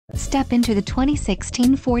Step into the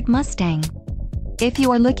 2016 Ford Mustang. If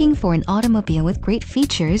you are looking for an automobile with great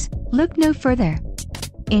features, look no further.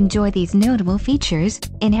 Enjoy these notable features: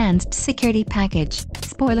 enhanced security package,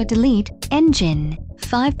 spoiler delete, engine,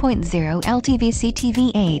 5.0 LTVC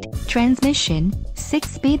V8, transmission,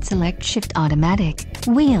 6-speed select shift automatic,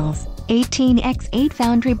 wheels, 18x8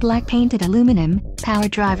 foundry black painted aluminum, power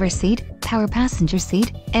driver seat, power passenger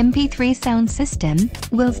seat, MP3 sound system,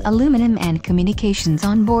 wheels aluminum and communications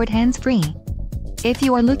on board hands-free. If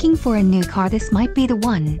you are looking for a new car, this might be the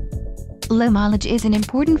one. Low mileage is an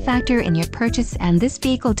important factor in your purchase, and this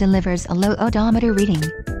vehicle delivers a low odometer reading.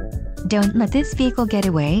 Don't let this vehicle get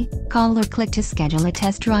away. Call or click to schedule a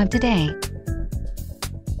test drive today.